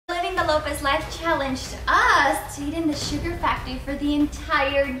the Lopez Life challenged us to eat in the sugar factory for the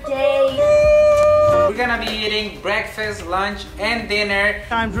entire day. We're gonna be eating breakfast, lunch, and dinner.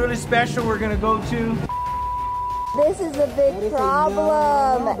 Time's really special. We're gonna go to. This is a big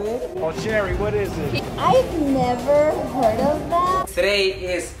problem. Oh, Sheri, what is it? I've never heard of that. Today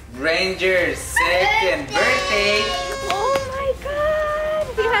is Ranger's second birthday. Oh my god!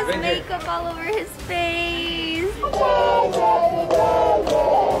 He has makeup all over his face.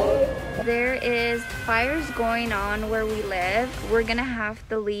 There is fires going on where we live. We're gonna have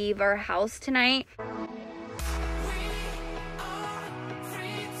to leave our house tonight.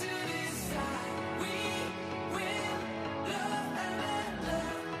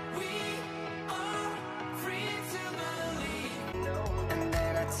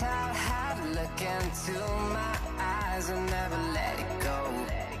 Into my eyes and never let it go.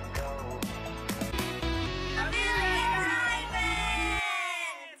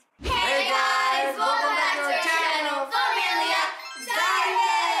 Hey guys, welcome back to our channel, Familia.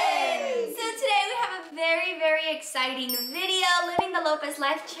 So today we have a very exciting video. Living the Lopez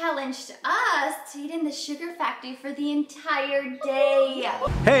Life challenged us to eat in the sugar factory for the entire day.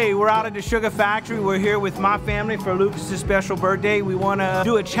 Hey, we're out at the sugar factory. We're here with my family for Lucas's special birthday. We want to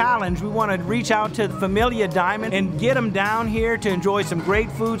do a challenge. We want to reach out to the Familia Diamond and get them down here to enjoy some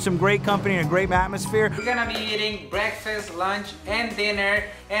great food, some great company, and a great atmosphere. We're gonna be eating breakfast, lunch, and dinner.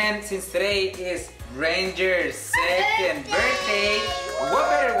 And since today is Ranger's second birthday, what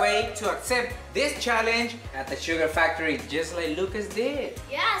better way to accept this challenge at the sugar factory, just like Lucas did.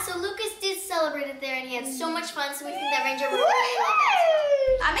 Yeah, so Lucas did celebrate it there and he had so much fun, so we think that Ranger will really love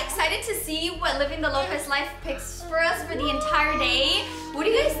it. I'm excited to see what Living the Lopez Life picks for us for the entire day. What do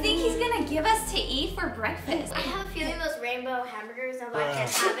you guys think he's gonna give us to eat for breakfast? I have a feeling those rainbow hamburgers and I can't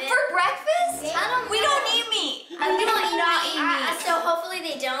have it. For breakfast? We don't eat meat. We don't eat meat. So hopefully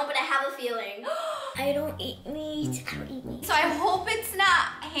they don't, but I have a feeling. I don't eat meat. I don't eat meat. So I hope it's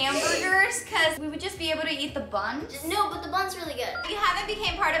not hamburgers, because we would just be able to eat the buns. No, but the bun's really good. If you haven't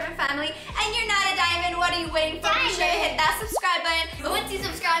become part of our family and you're not a diamond, what are you waiting for? Be sure to hit that subscribe button. But once you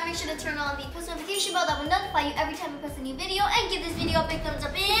subscribe, make sure to turn on the post notification bell that will notify you every time we post a new video, and give this video a big thumbs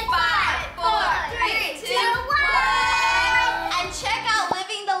up in 5, 4, 3, 2, 1. And check out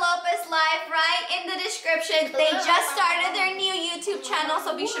Living the Lopez Life right in the description. They just started their new YouTube channel,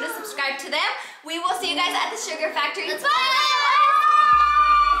 so be sure to subscribe to them. We will see you guys at the sugar factory. Bye!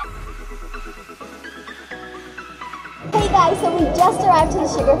 Hey guys, so we just arrived to the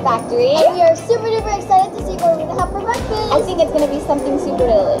sugar factory. And we are super duper excited to see what we're gonna have for breakfast. I think it's gonna be something super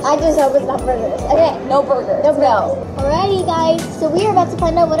delicious. I just hope it's not burgers. Okay, no burgers. No. Alrighty guys, so we are about to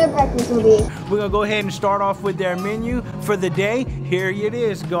find out what our breakfast will be. We're gonna go ahead and start off with their menu for the day. Here it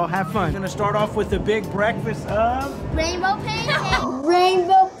is. Go have fun. We're gonna start off with the big breakfast of Rainbow pancakes.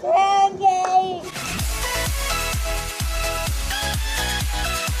 Rainbow pancakes.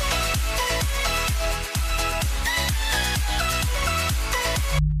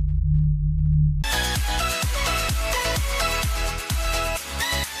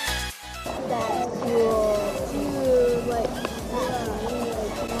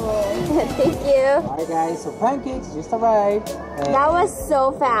 Thank you. Alright guys, so pancakes just arrived. That was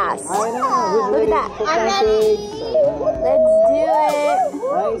so fast. I know, Look at that. I'm ready. Let's do it.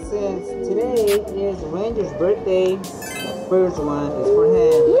 Right, since today is Ranger's birthday, first one is for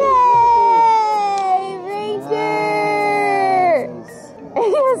him. Yay! Ranger! He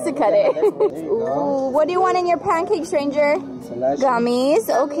has to cut it. There you go. Ooh, what do you want in your pancakes, Ranger? Gummies,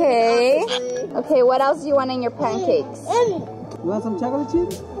 okay. Okay, what else do you want in your pancakes? You want some chocolate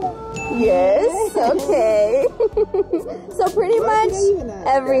chips? Yes, okay. So pretty much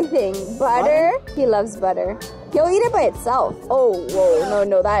everything. Butter, he loves butter. He'll eat it by itself. Oh, whoa,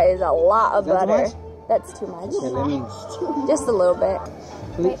 no, that is a lot of butter. That's too much. Okay, let me... Just a little bit.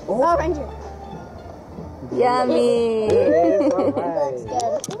 Oh, Ranger. Yummy.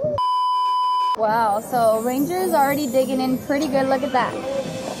 That's good. Wow, so Ranger is already digging in pretty good. Look at that.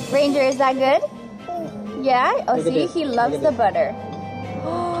 Ranger, is that good? Yeah? Oh, see, he loves the butter.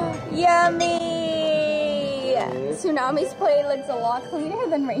 Yummy! Txunamy's plate looks a lot cleaner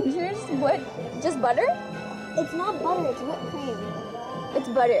than Ranger's. What? Just butter? It's not butter, it's whipped cream. It's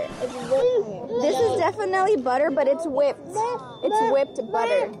butter. It's whipped cream. This is definitely butter, but it's whipped. It's whipped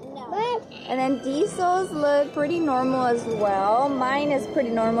butter. And then Diesel's look pretty normal as well. Mine is pretty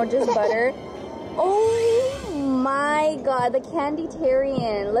normal, just butter. Oh my god, the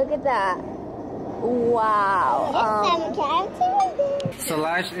Candytarian. Look at that. Wow.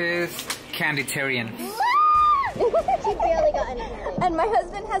 Solange is Candytarian. She barely got anything. And my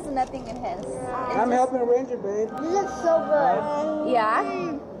husband has nothing in his. I'm helping Ranger, babe. This looks so good. Yeah?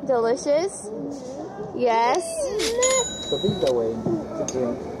 Delicious? Yes. So this is the way to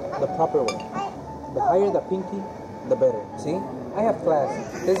drink, the proper way. The higher the pinky, the better. See? I have class.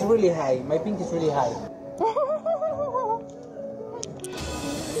 This is really high. My pinky is really high.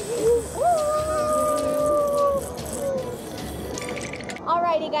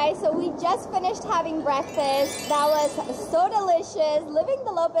 Alrighty guys, so we just finished having breakfast. That was so delicious. Living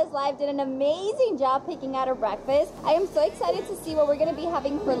the Lopez life did an amazing job picking out our breakfast. I am so excited to see what we're gonna be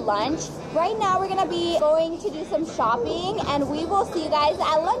having for lunch. Right now we're gonna be going to do some shopping and we will see you guys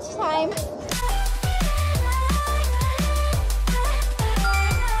at lunchtime.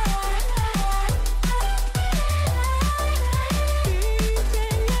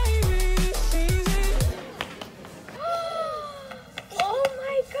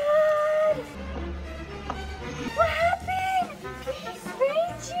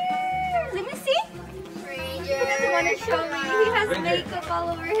 Show me. He has makeup all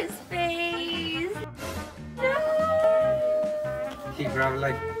over his face. No. He grabbed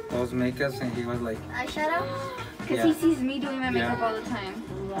like those makeups and he was like Eyeshadow? Because he sees me doing my makeup all the time.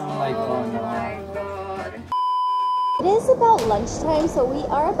 I'm like, oh no. My God. It is about lunchtime, so we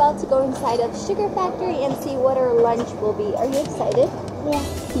are about to go inside of Sugar Factory and see what our lunch will be. Are you excited? Yeah.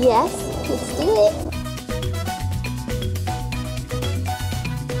 Yes? Let's do it.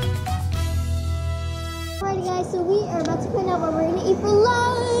 Alrighty guys, so we are about to find out what we're gonna eat for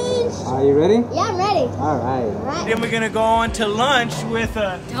lunch. Are you ready? Yeah, I'm ready. Alright. Then we're gonna go on to lunch with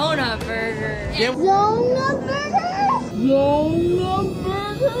a Donut burger. Donut burger? Donut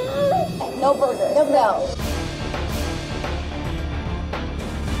burger? No burger. No.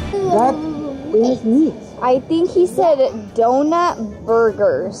 That is meat. I think he said donut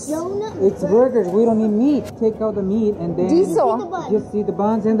burgers. Donut. It's burgers. We don't need meat. Take out the meat and then Diesel. just see the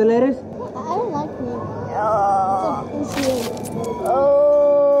buns and the lettuce. I don't like meat.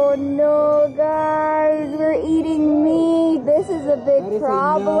 Oh no, guys, we're eating meat. This is a big That is a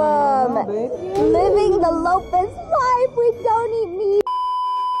problem. no, babe. Living the Lopez life, we don't eat meat.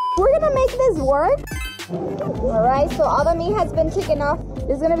 We're gonna make this work. Alright, so all the meat has been taken off.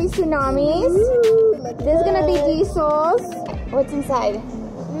 There's gonna be Txunamies. There's gonna be Diesels. What's inside?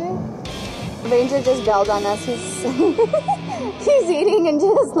 Ranger just bailed on us. He's he's eating and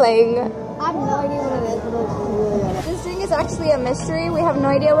just like. I have no idea what it is, but it looks really good. This drink is actually a mystery. We have no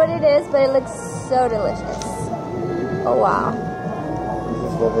idea what it is, but it looks so delicious. Oh wow. This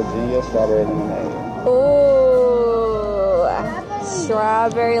is for Virginia strawberry lemonade. Ooh,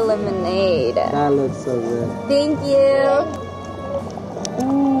 strawberry lemonade. That looks so good. Thank you.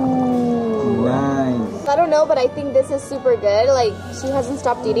 Ooh. Nice. I don't know, but I think this is super good. Like, she hasn't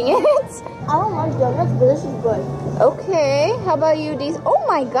stopped eating it. I don't like donuts, but this is good. Okay, how about you, Deez? Oh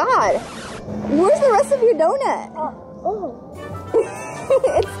my god. Where's the rest of your donut?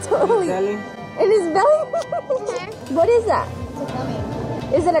 It's totally Belly? in his belly. What is that? It's a gummy.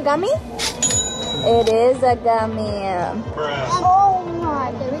 Is it a gummy? It is a gummy. Oh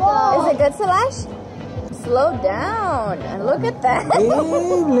my, there we go. Is it good, Salash? Slow down and look at that. Hey, let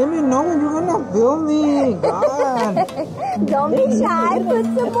me know when you're gonna film me. God. Don't be shy, put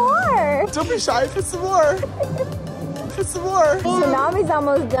some more. Don't be shy, put some more. Put some more. Txunamy's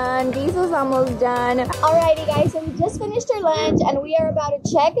almost done. Diesel's almost done. Alrighty guys, so we just finished our lunch and we are about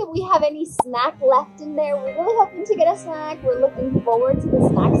to check if we have any snack left in there. We're really hoping to get a snack. We're looking forward to the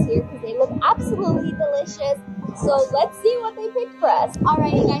snacks here because they look absolutely delicious. So let's see what they picked for us.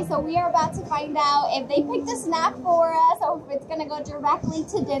 Alrighty guys, so we are about to find out if they picked a snack for us or if it's gonna go directly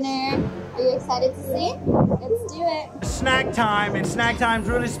to dinner. Are you excited to see? Let's do it. snack time, and snack time's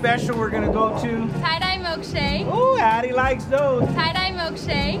really special. We're gonna go to Tie-dye milkshake. Oh, Addie likes those. Tie-dye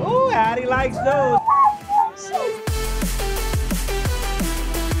milkshake. Oh, Addie likes those.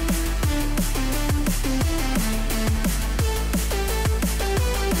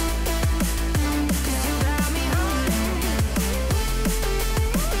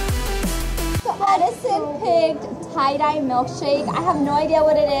 Addison picked tie-dye milkshake. I have no idea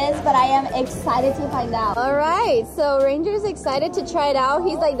what it is, but I am excited to find out. All right, so Ranger's excited to try it out.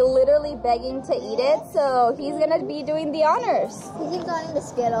 He's like literally begging to eat it, so he's gonna be doing the honors. He keeps wanting the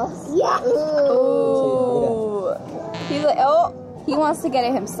Skittles. Yeah. Ooh. He's like, oh, he wants to get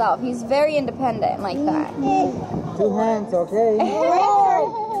it himself. He's very independent like that. 2 hands, okay?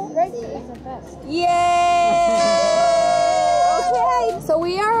 Yay! Okay, so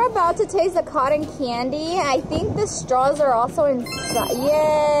we are about to taste the cotton candy. I think the straws are also inside.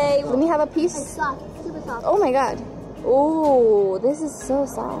 Yay! Let me have a piece. It's soft, super soft. Oh my god. Ooh, this is so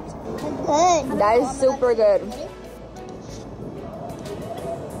soft. Good. That is super good.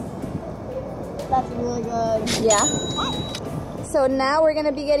 That's really good. Yeah. so now we're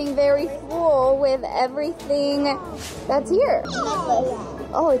gonna be getting very full with everything that's here.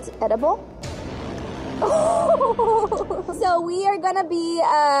 Oh, it's edible? So we are gonna be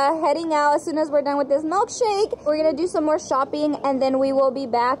heading out as soon as we're done with this milkshake. We're gonna do some more shopping and then we will be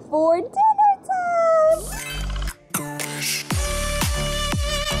back for dinner time.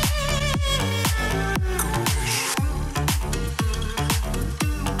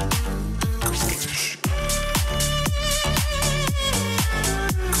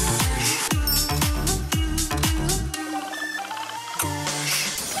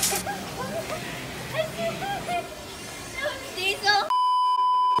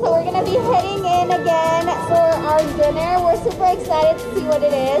 So we're gonna be heading in again for our dinner. We're super excited to see what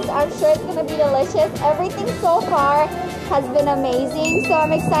it is. I'm sure it's gonna be delicious. Everything so far has been amazing. So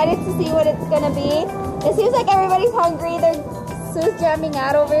I'm excited to see what it's gonna be. It seems like everybody's hungry. Sue's jamming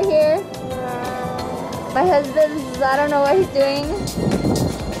out over here. My husband's, I don't know what he's doing.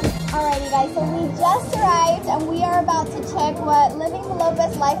 Alrighty guys, so we just arrived and we are about to check what Living the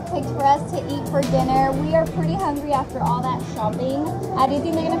Lopez Life picked for us to eat for dinner. We are pretty hungry after all that shopping. Do you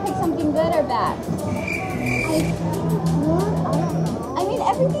think they're gonna pick something good or bad? I mean,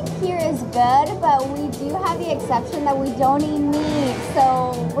 everything here is good, but we do have the exception that we don't eat meat.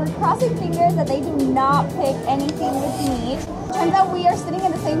 So we're crossing fingers that they do not pick anything with meat. Turns out we are sitting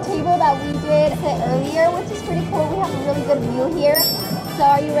at the same table that we did earlier, which is pretty cool. We have a really good view here. So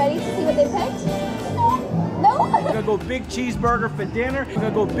are you ready to see what they picked? No? We're gonna go big cheeseburger for dinner. We're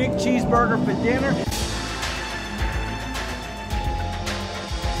gonna go big cheeseburger for dinner.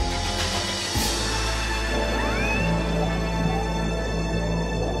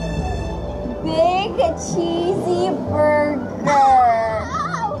 Big cheesy burger.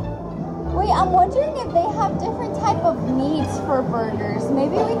 Wait, I'm wondering if they have different type of meats for burgers.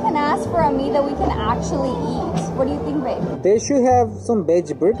 Maybe we can ask for a meat that we can actually eat. What do you think, babe? They should have some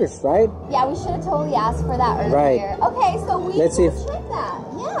veggie burgers, right? Yeah, we should have totally asked for that earlier. Right. Okay, so we Let's see if... check that.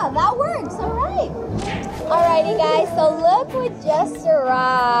 Yeah, that works. All right. Alrighty, guys. So look what just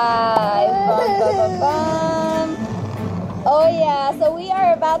arrived. Bum, bum, bum, bum. Oh yeah, so we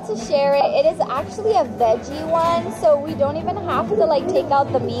are about to share it. It is actually a veggie one, so we don't even have to like take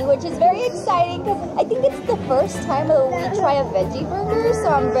out the meat, which is very exciting because I think it's the first time that we try a veggie burger, so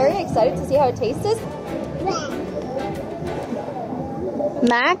I'm very excited to see how it tastes.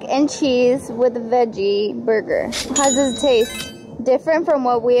 Mac and cheese with veggie burger. How does it taste? Different from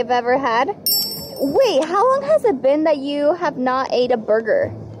what we have ever had? Wait, how long has it been that you have not ate a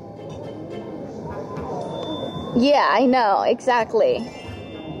burger? Yeah, I know, exactly.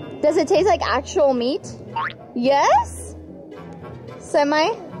 Does it taste like actual meat? Yes? Semi?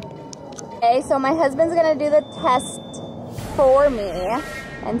 Okay, so my husband's gonna do the test for me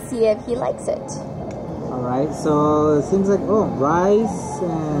and see if he likes it. Alright, so it seems like, oh, rice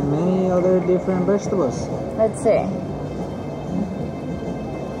and many other different vegetables. Let's see.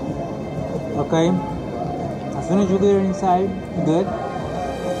 Okay, as soon as you get inside, good,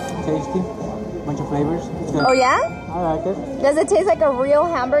 tasty, bunch of flavors. It's good. Oh yeah? I like it. Does it taste like a real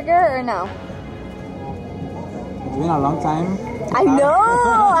hamburger or no? It's been a long time. I know!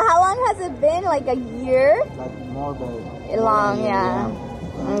 How long has it been? Like a year? Like more than long, yeah.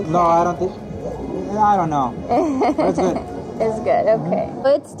 Okay. No, I don't think. I don't know. But it's good. It's good, okay. So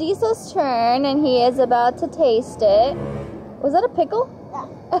it's Diesel's turn and he is about to taste it. Was that a pickle? Yeah.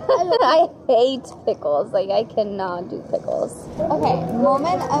 I hate pickles. Like, I cannot do pickles. Okay,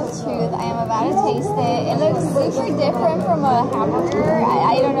 moment of truth. I am about to taste it. It looks super different from a hamburger.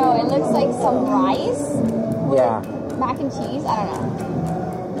 I don't know. It looks like some rice. Yeah. Mac and cheese. I don't know.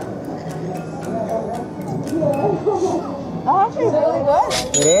 Oh, actually really good.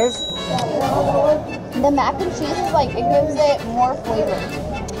 It is? The mac and cheese is like, it gives it more flavor.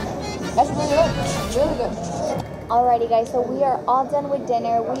 That's really good. Really good. Alrighty guys, so we are all done with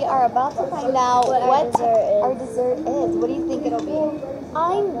dinner. We are about to find out what our dessert is. What do you think it'll be?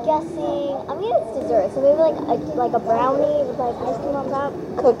 I'm guessing, I mean it's dessert, so maybe like a brownie with like ice cream on top.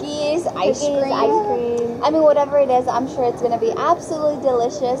 Cookies, ice cream. I mean, whatever it is, I'm sure it's gonna be absolutely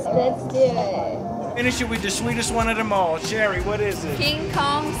delicious. Let's do it. Finish it with the sweetest one of them all. Sheri, what is it? King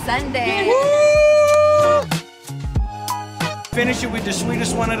Kong Sundae. Finish it with the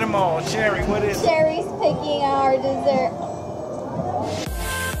sweetest one of them all. Sheri, what is it? Sheri's picking our dessert.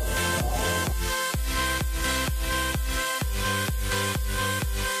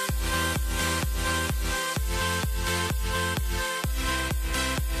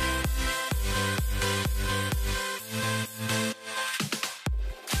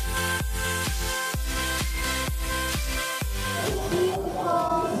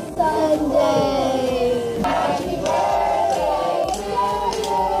 Sunday. Happy birthday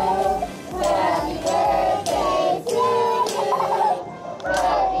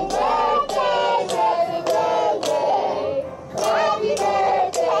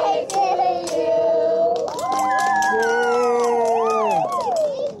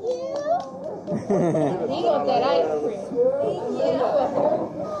got that ice cream.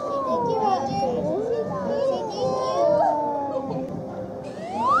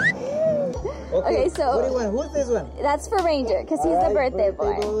 Okay, so what do you want? Who's this one? that's for Ranger because he's the birthday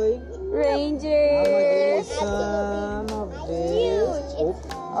boy. Ranger. Some of this.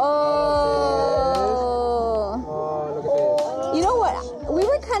 Oh. Look at this. You know what? We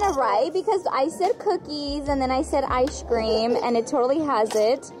were kind of right because I said cookies and then I said ice cream and it totally has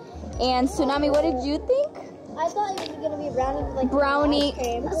it. And Txunamy, what did you think? I thought it was gonna be brownie with like Brownie. ice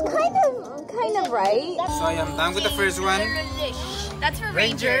cream. It's kind of right. So I am done with the first one. That's for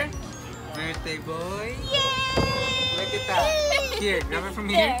Ranger. Birthday boy. Yay! Look at that. Here, grab it from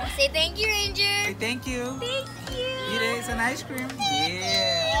here. Say thank you, Ranger. Say thank you. Thank you. It is an ice cream.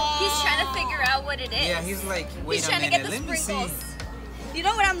 Yeah. He's trying to figure out what it is. Yeah, he's like, wait He's a trying minute. to get the Let me sprinkles. see. You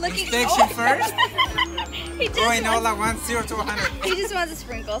know what I'm looking for? Inspection first. He just Oh, I know wants- that one, 0 to 100. He just wants the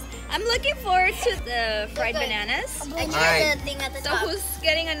sprinkles. I'm looking forward to the fried bananas. And Alright. here's the thing at the So top. who's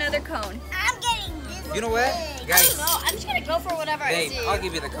getting another cone? I'm getting this. You know what? Guys, No, I'm just gonna go for whatever I babe, see. I'll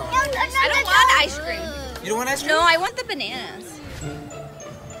give you the cone. I don't want ice cream. You don't want ice cream? No, I want the bananas.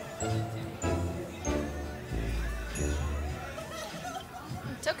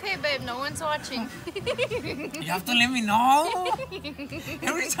 It's okay, babe. No one's watching. You have to let me know.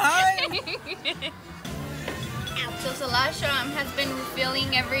 Every time. So Salasha has been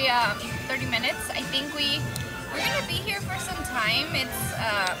refilling every 30 minutes. I think we're gonna be here for some time.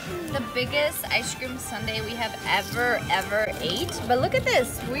 It's the biggest ice cream sundae we have ever ate. But look at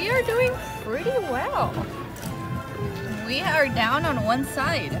this, we are doing pretty well. We are down on one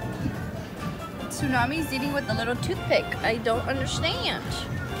side. Txunamy's eating with a little toothpick. I don't understand.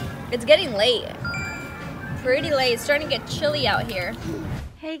 It's getting late. Pretty late. It's starting to get chilly out here.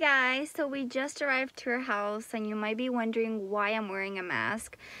 Hey guys, so we just arrived to our house and you might be wondering why I'm wearing a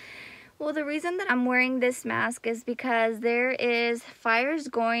mask. Well, the reason that I'm wearing this mask is because there is fires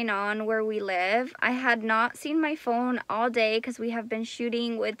going on where we live. I had not seen my phone all day because we have been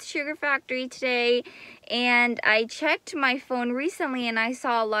shooting with Sugar Factory today, and I checked my phone recently and I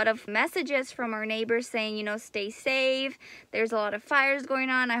saw a lot of messages from our neighbors saying, you know, stay safe. There's a lot of fires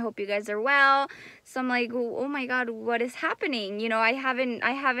going on. I hope you guys are well. So I'm like, oh my God, what is happening? You know, I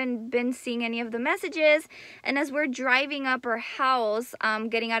haven't been seeing any of the messages. And as we're driving up our house,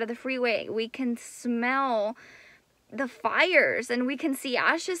 getting out of the freeway, we can smell the fires and we can see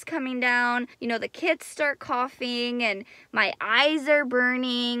ashes coming down. You know, the kids start coughing and my eyes are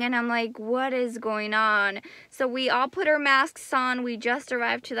burning and I'm like, what is going on? So we all put our masks on. We just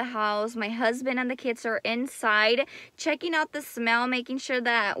arrived to the house. My husband and the kids are inside checking out the smell, making sure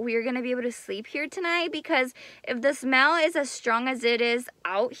that we're gonna be able to sleep here tonight, because if the smell is as strong as it is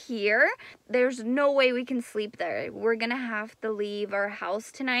out here, there's no way we can sleep there. We're gonna have to leave our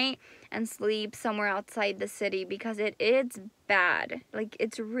house tonight and sleep somewhere outside the city because it's bad. Like,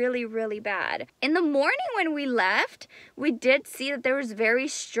 it's really bad. In the morning when we left, we did see that there was very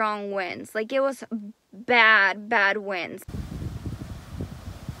strong winds. Like, it was bad winds.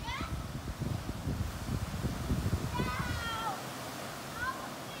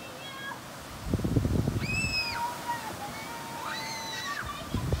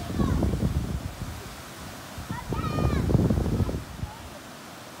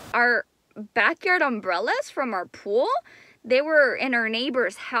 Our backyard umbrellas from our pool, they were in our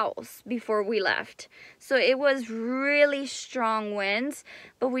neighbor's house before we left. So it was really strong winds,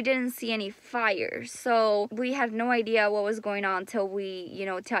 but we didn't see any fires. So we had no idea what was going on till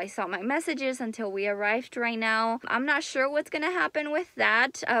till I saw my messages, until we arrived right now. I'm not sure what's gonna happen with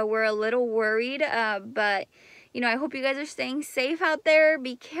that. We're a little worried, but you know, I hope you guys are staying safe out there.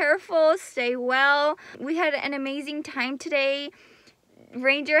 Be careful, stay well. We had an amazing time today.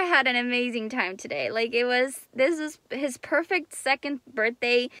 Ranger had an amazing time today. Like, this is his perfect second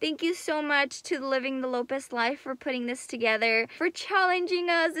birthday. Thank you so much to Living the Lopez Life for putting this together, for challenging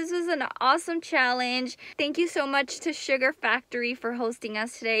us. This was an awesome challenge. Thank you so much to Sugar Factory for hosting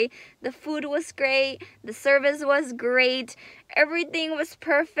us today. The food was great. The service was great. Everything was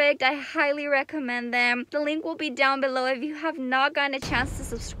perfect. I highly recommend them. The link will be down below if you have not gotten a chance to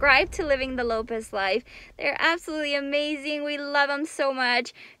subscribe to Living the Lopez Life. They're absolutely amazing. We love them so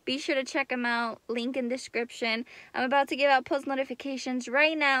much. Be sure to check them out. Link in description. I'm about to give out post notifications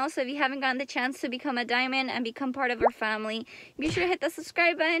right now, so if you haven't gotten the chance to become a diamond and become part of our family, be sure to hit the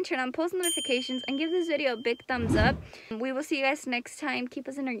subscribe button, turn on post notifications, and give this video a big thumbs up. We will see you guys next time. Keep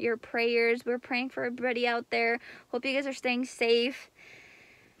us in your prayers. We're praying for everybody out there. Hope you guys are staying safe.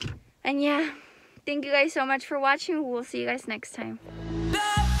 And yeah, thank you guys so much for watching. We'll see you guys next time.